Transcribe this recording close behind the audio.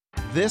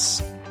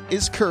This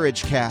is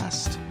Courage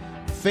Cast.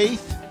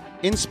 Faith,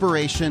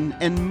 inspiration,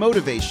 and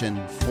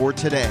motivation for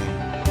today.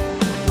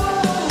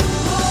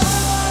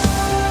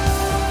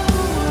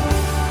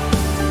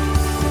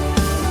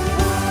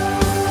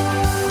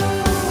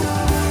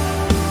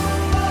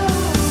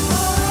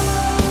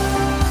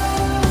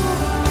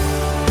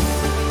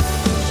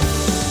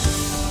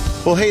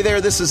 Well, hey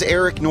there, this is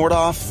Eric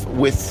Nordoff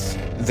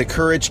with the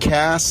Courage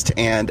Cast,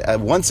 and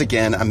once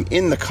again, I'm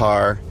in the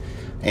car,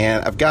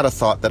 and I've got a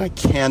thought that I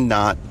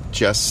cannot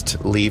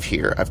just leave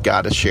here. I've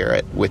got to share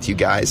it with you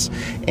guys.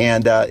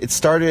 And it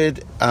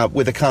started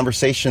with a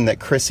conversation that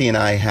Chrissy and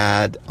I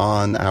had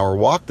on our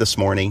walk this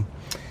morning,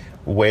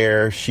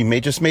 where she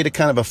just made a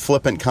kind of a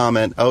flippant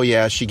comment. Oh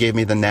yeah, she gave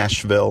me the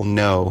Nashville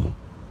no.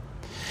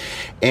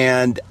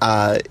 And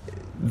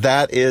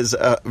that is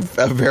a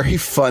very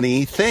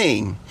funny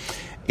thing.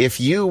 If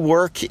you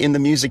work in the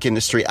music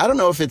industry, I don't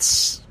know if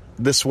it's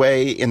this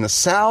way in the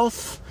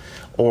South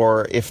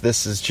or if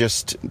this is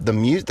just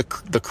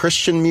the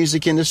Christian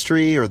music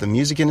industry or the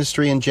music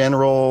industry in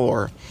general,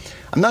 or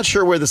I'm not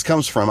sure where this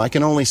comes from. I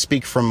can only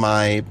speak from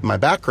my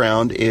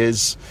background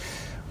is,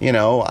 you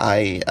know,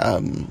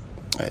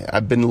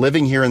 I've been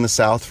living here in the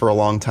South for a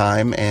long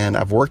time, and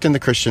I've worked in the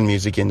Christian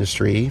music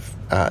industry,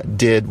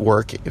 did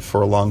work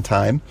for a long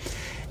time,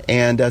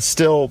 and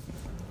still,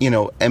 you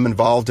know, am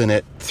involved in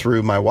it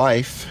through my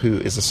wife, who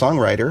is a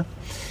songwriter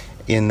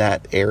in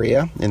that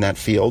area, in that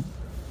field.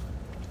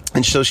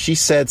 And so she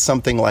said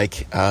something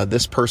like,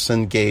 this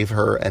person gave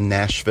her a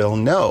Nashville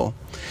no.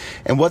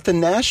 And what the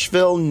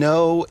Nashville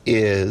no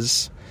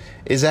is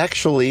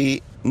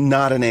actually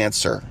not an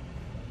answer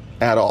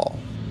at all.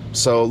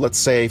 So let's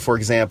say, for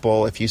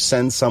example, if you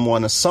send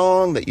someone a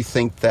song that you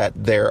think that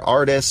their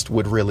artist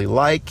would really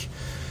like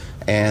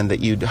and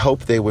that you'd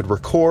hope they would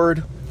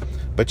record,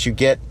 but you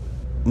get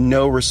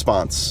no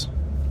response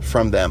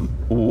from them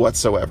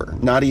whatsoever.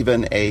 Not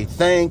even a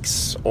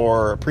thanks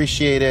or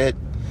appreciate it.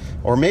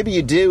 Or maybe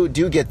you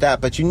do get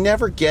that, but you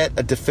never get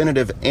a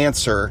definitive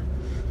answer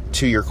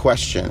to your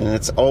question. And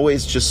it's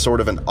always just sort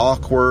of an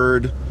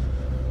awkward,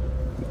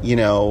 you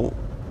know,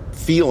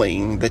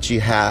 feeling that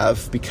you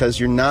have because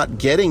you're not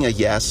getting a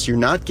yes, you're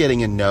not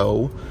getting a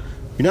no,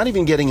 you're not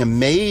even getting a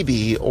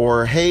maybe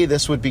or, hey,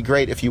 this would be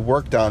great if you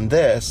worked on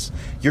this.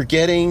 You're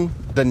getting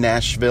the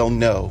Nashville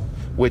no,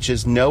 which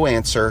is no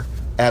answer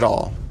at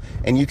all.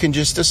 And you can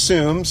just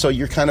assume, so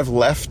you're kind of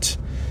left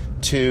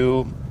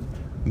to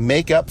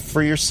make up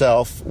for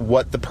yourself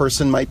what the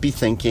person might be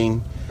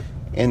thinking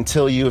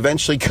until you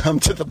eventually come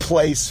to the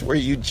place where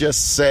you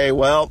just say,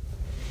 well,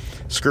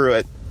 screw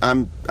it.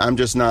 I'm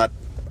just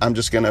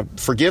going to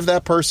forgive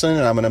that person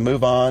and I'm going to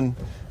move on,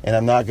 and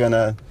I'm not going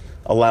to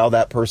allow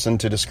that person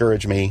to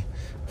discourage me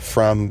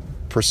from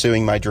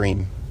pursuing my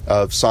dream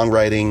of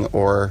songwriting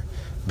or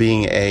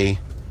being a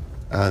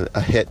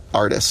hit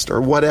artist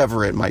or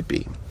whatever it might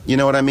be. You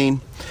know what I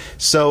mean?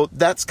 So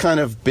that's kind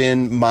of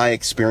been my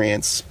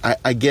experience.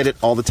 I get it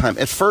all the time.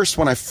 At first,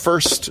 when I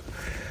first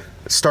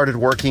started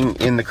working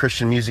in the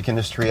Christian music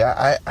industry,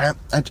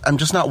 I'm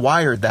just not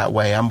wired that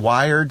way. I'm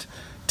wired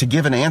to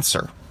give an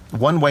answer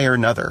one way or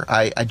another.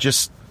 I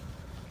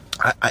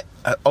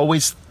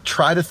always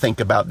try to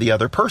think about the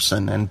other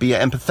person and be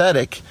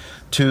empathetic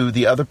to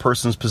the other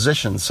person's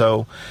position.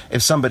 So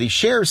if somebody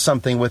shares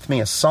something with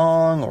me, a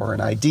song or an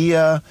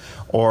idea,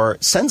 or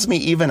sends me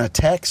even a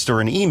text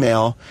or an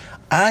email,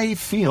 I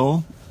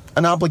feel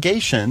an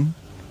obligation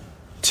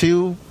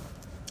to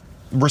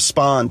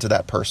respond to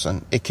that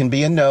person. It can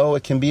be a no,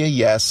 it can be a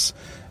yes,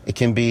 it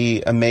can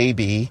be a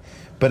maybe,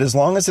 but as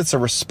long as it's a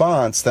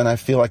response, then I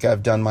feel like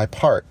I've done my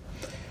part.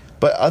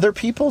 But other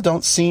people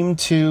don't seem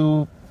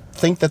to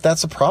think that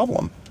that's a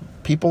problem.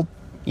 People,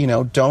 you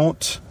know,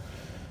 don't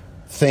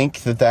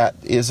think that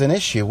is an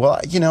issue.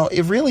 Well, you know,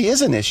 it really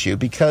is an issue,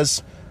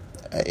 because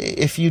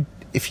if you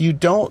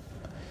don't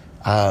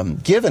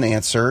give an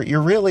answer,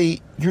 you're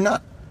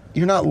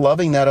not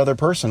loving that other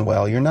person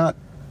well. You're not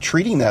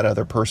treating that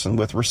other person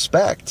with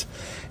respect,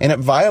 and it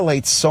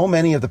violates so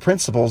many of the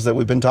principles that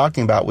we've been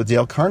talking about with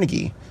Dale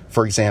Carnegie,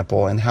 for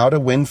example, and how to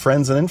win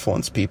friends and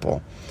influence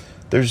people.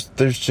 There's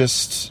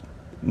just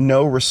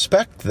no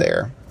respect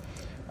there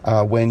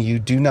when you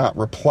do not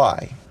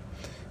reply.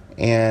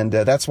 And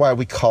that's why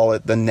we call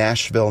it the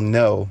Nashville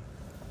no,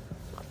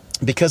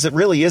 because it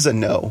really is a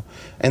no.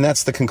 And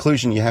that's the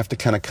conclusion you have to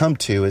kind of come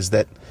to, is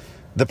that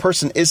the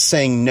person is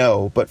saying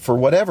no, but for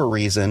whatever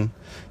reason,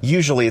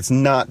 usually it's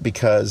not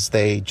because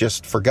they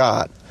just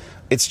forgot.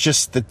 It's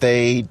just that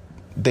they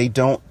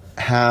don't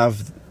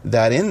have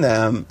that in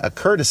them, a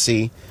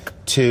courtesy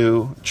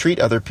to treat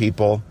other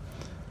people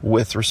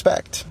with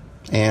respect.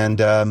 And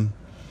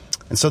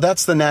so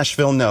that's the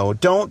Nashville no.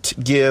 Don't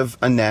give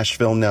a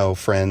Nashville no,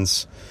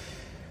 friends.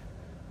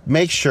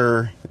 Make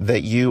sure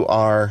that you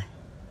are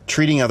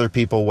treating other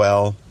people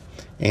well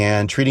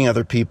and treating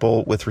other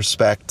people with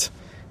respect,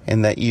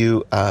 and that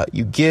you let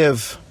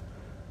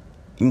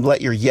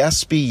your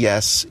yes be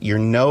yes, your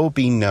no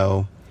be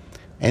no,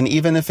 and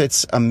even if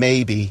it's a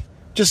maybe,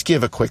 just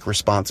give a quick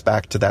response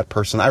back to that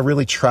person. I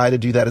really try to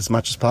do that as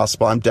much as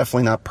possible. I'm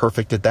definitely not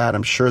perfect at that.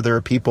 I'm sure there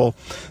are people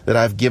that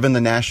I've given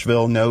the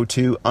Nashville no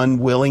to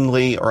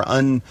unwillingly or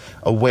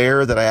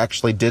unaware that I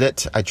actually did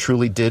it. I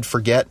truly did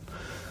forget.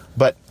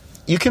 But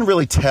you can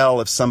really tell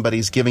if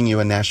somebody's giving you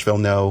a Nashville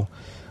no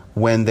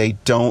when they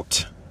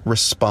don't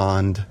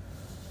respond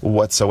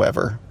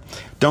whatsoever.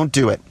 Don't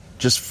do it.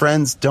 Just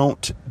friends,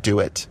 don't do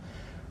it.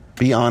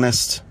 Be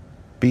honest,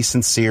 be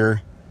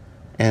sincere,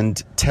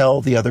 and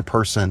tell the other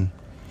person.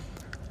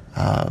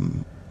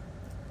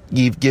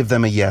 Give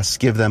them a yes,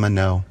 give them a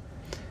no,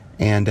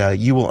 and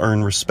you will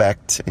earn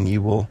respect, and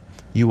you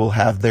will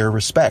have their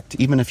respect,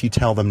 even if you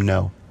tell them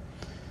no.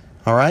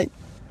 All right?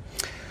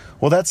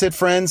 Well, that's it,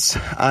 friends.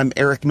 I'm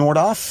Eric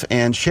Nordoff,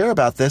 and share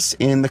about this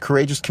in the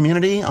Courageous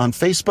community on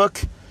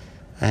Facebook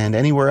and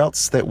anywhere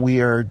else that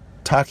we are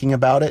talking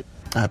about it.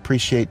 I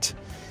appreciate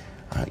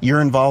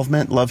your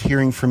involvement. Love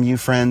hearing from you,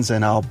 friends,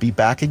 and I'll be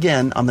back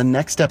again on the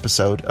next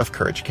episode of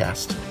Courage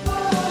Cast.